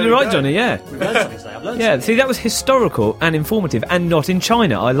absolutely there we right, go. Johnny, yeah. We've learned something today. I've learned Yeah, something. see, that was historical and informative and not in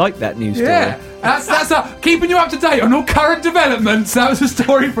China. I like that news story. Yeah, that's keeping you up to date on all current developments. That was a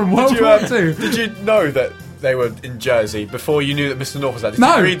story from World War II. Did you know that they were in Jersey before you knew that Mr. North was there? Did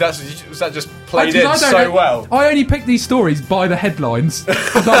No. you read that? Was that just played I in don't so know. well? I only picked these stories by the headlines.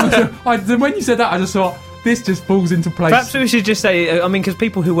 When you said that, I just thought, this just falls into place. Perhaps we should just say, I mean, because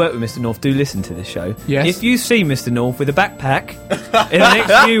people who work with Mr. North do listen to this show. Yes. If you see Mr. North with a backpack in the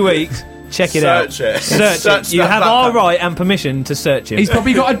next few weeks, check it out. Search it. Search Search it. You that have our backpack. right and permission to search him. He's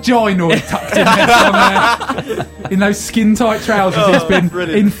probably got a gynoid tucked in there somewhere. In those skin-tight trousers he's been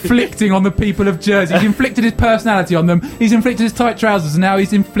inflicting on the people of Jersey. He's inflicted his personality on them. He's inflicted his tight trousers, and now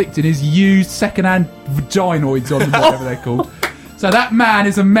he's inflicting his used second-hand gynoids on them, whatever they're called. So that man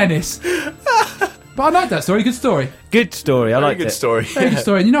is a menace. But I like that story. Good story. Good story. I Very liked good it. story. Very good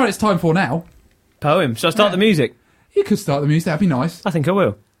story. And you know what it's time for now? Poem. Shall I start Yeah. the music? You could start the music. That'd be nice. I think I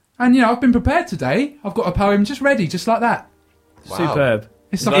will. And, you know, I've been prepared today. I've got a poem just ready, just like that. Wow. Superb.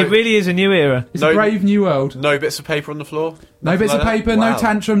 It's, No. like, It really is a new era. it's No- a brave new world. No bits of paper on the floor? No bits of Like that? paper, Wow. no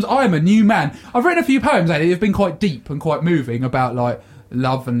tantrums. I am a new man. I've written a few poems lately that have been quite deep and quite moving about, like,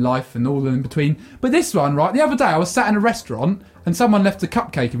 love and life and all in between. But this one, right, the other day I was sat in a restaurant and someone left a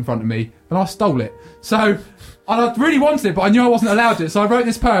cupcake in front of me and I stole it. So, I really wanted it, but I knew I wasn't allowed it. So I wrote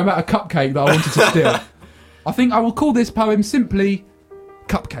this poem about a cupcake that I wanted to steal. I think I will call this poem simply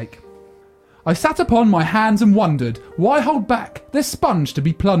Cupcake. I sat upon my hands and wondered, why hold back? There's sponge to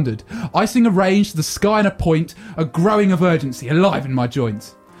be plundered. Icing arranged to the sky and a point, a growing of urgency alive in my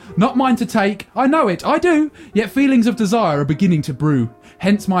joints. Not mine to take, I know it, I do, yet feelings of desire are beginning to brew.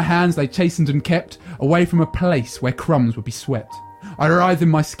 Hence my hands they chastened and kept, away from a place where crumbs would be swept. I writhe in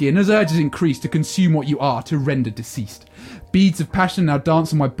my skin as urges increase to consume what you are, to render deceased. Beads of passion now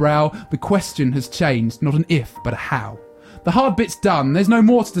dance on my brow, the question has changed, not an if, but a how. The hard bit's done, there's no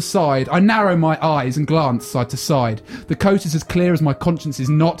more to decide. I narrow my eyes and glance side to side. The coast is as clear as my conscience is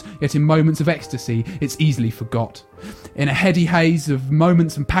not, yet in moments of ecstasy, it's easily forgot. In a heady haze of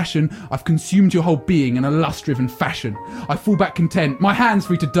moments and passion, I've consumed your whole being in a lust-driven fashion. I fall back content, my hands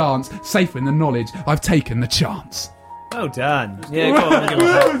free to dance, safe in the knowledge I've taken the chance. Well done. Yeah, go on. Give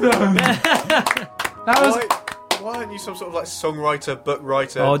us that. That was... Why aren't you some sort of like songwriter, book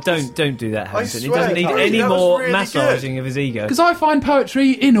writer? Oh, don't do that, Harrington. He swear, doesn't need Harry, any that was more really massaging of his ego. Because I find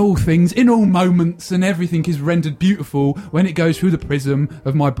poetry in all things, in all moments, and everything is rendered beautiful when it goes through the prism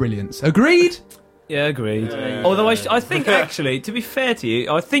of my brilliance. Agreed? Yeah, agreed. Although I think, actually, to be fair to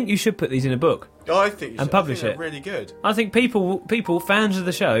you, I think you should put these in a book. I think you And should. publish I think it. they're really good. I think people, fans of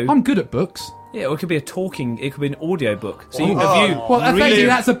the show, I'm good at books. yeah, or it could be it could be an audio book. So you, Oh. have you, Well, thank really- you,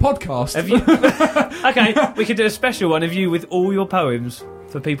 that's a podcast. have you? Okay, we could do a special one of you with all your poems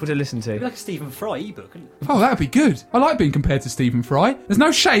for people to listen It'd be to. like a Stephen Fry ebook, couldn't it? Oh, that'd be good. I like being compared to Stephen Fry. There's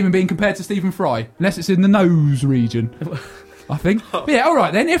no shame in being compared to Stephen Fry, unless it's in the nose region. I think. But yeah,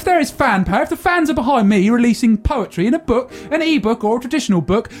 alright then, if there is fan power, if the fans are behind me releasing poetry in a book, an e-book or a traditional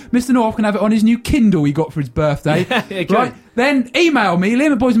book, Mr North can have it on his new Kindle he got for his birthday. Yeah, good. Right? Then email me,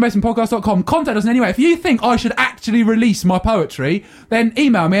 liam@boysandbasementpodcast.com, contact us in any way. If you think I should actually release my poetry, then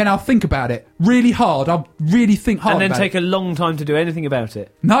email me and I'll think about it. Really hard. I'll really think hard And then about take it. a long time to do anything about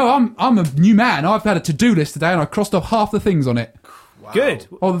it. No, I'm a new man. I've had a to-do list today and I crossed off half the things on it. Good.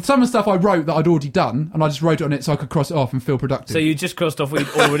 Well, some of the stuff I wrote that I'd already done, and I just wrote it on it so I could cross it off and feel productive. So you just crossed off what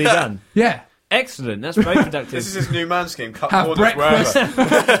you'd already done. Yeah. Excellent. That's very productive. This is his new man scheme. Cut Have corners breakfast.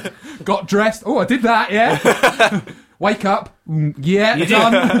 wherever. Got dressed. Oh, I did that, yeah. Wake up. Yeah, You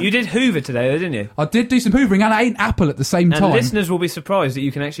done. did, you did Hoover today, though, didn't you? I did do some hoovering and I ate an apple at the same And time. listeners will be surprised that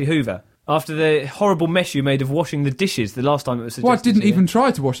you can actually Hoover. After the horrible mess you made of washing the dishes the last time it was suggested. Well, I didn't to you. even try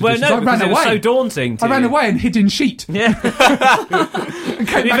to wash the Well, dishes. no, I because ran it was away. so daunting to I ran you. away and hid in sheet. Yeah. And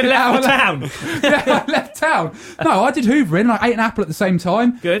came You back even an hour left the later. town. Yeah, I left town. No, I did hoovering and I ate an apple at the same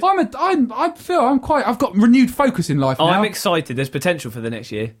time. Good. I feel I've got renewed focus in life now. I'm excited. There's potential for the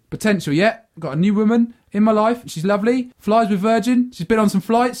next year. Potential, yeah. I've got a new woman in my life. She's lovely. Flies with Virgin. She's been on some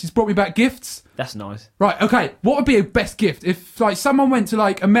flights. She's brought me back gifts. That's nice. Right, okay. What would be a best gift? If, like, someone went to,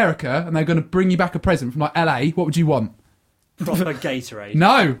 like, America and they're going to bring you back a present from, like, LA, what would you want? Proper Gatorade.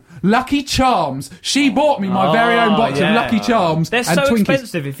 No, Lucky Charms. She bought me my very own box yeah. of Lucky Charms. They're and so Twinkies.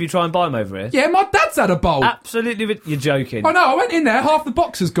 expensive if you try and buy them over here. Yeah, my dad's had a bowl. Absolutely, you're joking. Oh no, I went in there, half the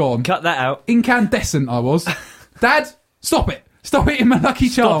box has gone. Cut that out. Incandescent I was. Dad, stop it. Stop eating my Lucky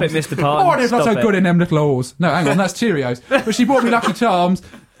Charms. Stop it, Mr. Parton. Oh, it's not Stop so it. good in them little oars. No, hang on, that's Cheerios. But she bought me Lucky Charms.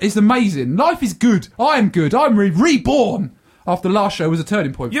 It's amazing. Life is good. I am good. I'm reborn. After the last show was a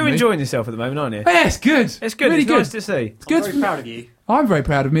turning point You're for me. enjoying yourself at the moment, aren't you? Yeah, it's good. It's good. Really It's good. nice to see. It's good. I'm very proud of you. I'm very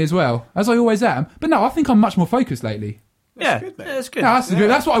proud of me as well, as I always am. But no, I think I'm much more focused lately. Yeah, good, mate. yeah, it's good. No,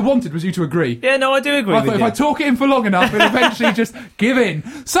 that's what I wanted, was you to agree. Yeah, no, I do agree I with thought if you. I talk it in for long enough, it'll eventually just give in.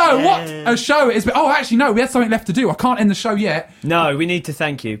 So, what a show it has been. Oh, actually, no, we had something left to do. I can't end the show yet. No, we need to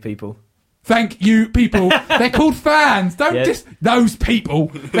thank you, people. Thank you, people. They're called fans. Don't Yeah. those people.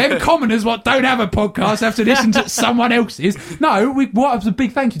 Them commoners what don't have a podcast have to listen to someone else's. No, what a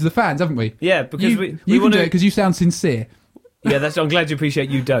big thank you to the fans, haven't we? Yeah, because You we can want do it to. because you sound sincere. Yeah, I'm glad you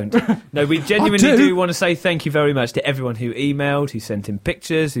appreciate you don't. No, we genuinely I do. do want to say thank you very much to everyone who emailed, who sent in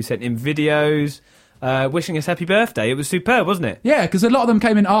pictures, who sent in videos, wishing us happy birthday. It was superb, wasn't it? Yeah, because a lot of them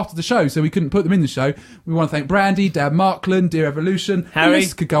came in after the show, so we couldn't put them in the show. We want to thank Brandy, Dad Markland, Dear Evolution. Harry. The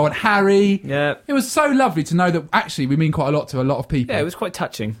list could go on. Harry. Yeah. It was so lovely to know that actually we mean quite a lot to a lot of people. Yeah, it was quite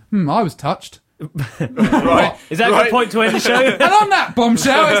touching. I was touched. Right. Is that a good point to end the show? And on that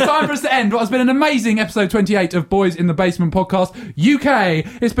bombshell, it's time for us to end what has been an amazing episode 28 of Boys in the Basement podcast UK.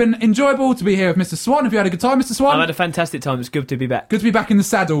 It's been enjoyable to be here with Mr. Swan. Have you had a good time, Mr. Swan? I've had a fantastic time. It's good to be back. Good to be back in the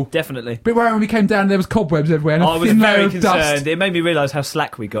saddle. Definitely. Bit worried when we came down and there was cobwebs everywhere and a I was thin layer very of concerned. dust. It made me realise how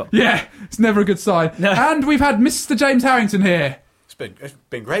slack we got. Yeah, it's never a good sign. No. And we've had Mr. James Harrington here. It's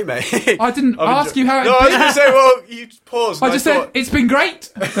been great, mate. I didn't ask you how it's No, I was been. going to say, well, you paused. I and just thought, said it's been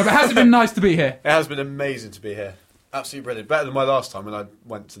great. No, but has it been nice to be here? it has been amazing to be here. Absolutely brilliant. Better than my last time when I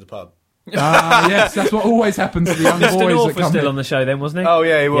went to the pub. Ah, yes, that's what always happens to the young Mr. boys North that was come still here. on the show then, wasn't he? Oh,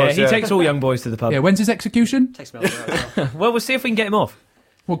 yeah, he was. He takes all young boys to the pub. Yeah, when's his execution? Takes me out there as well. Well, we'll see if we can get him off.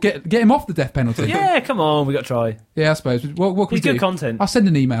 Well, get him off the death penalty. Yeah, come on, we got to try. Yeah, I suppose. What can He's we do? good content. I'll send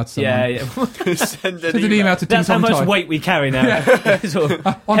an email to someone. Yeah. Send Send an email to Tim That's how Tom much Ty. weight we carry now. sort of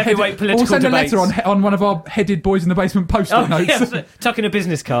On heavyweight political Or send debates. a letter on one of our headed Boys in the Basement post-it Oh, notes. yeah, tuck in a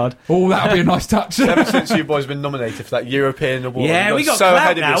business card. Oh, that'll be a nice touch. Ever since you boys have been nominated for that European award. Yeah, you we got so clout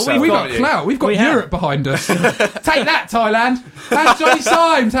ahead of now. yourself, We've got haven't you? clout. We've got We have. Europe behind us. Take that, Thailand. And Jonny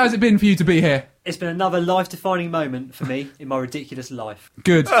Symes, how's it been for you to be here? It's been another life-defining moment for me in my ridiculous life.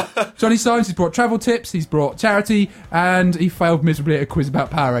 Good. Jonny Symes, he's brought travel tips, he's brought charity, and he failed miserably at a quiz about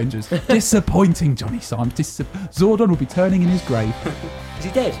Power Rangers. Disappointing, Jonny Symes. Zordon will be turning in his grave. Is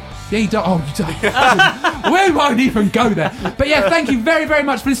he dead? Yeah, you don't. Oh, you don't. We won't even go there. But yeah, thank you very, very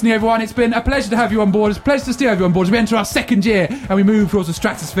much for listening, everyone. It's been a pleasure to have you on board. It's a pleasure to still have you on board as we enter our second year and we move towards the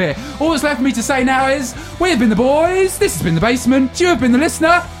stratosphere. All that's left for me to say now is, we have been the boys. This has been the basement. You have been the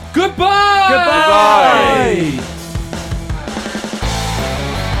listener. Goodbye. Goodbye.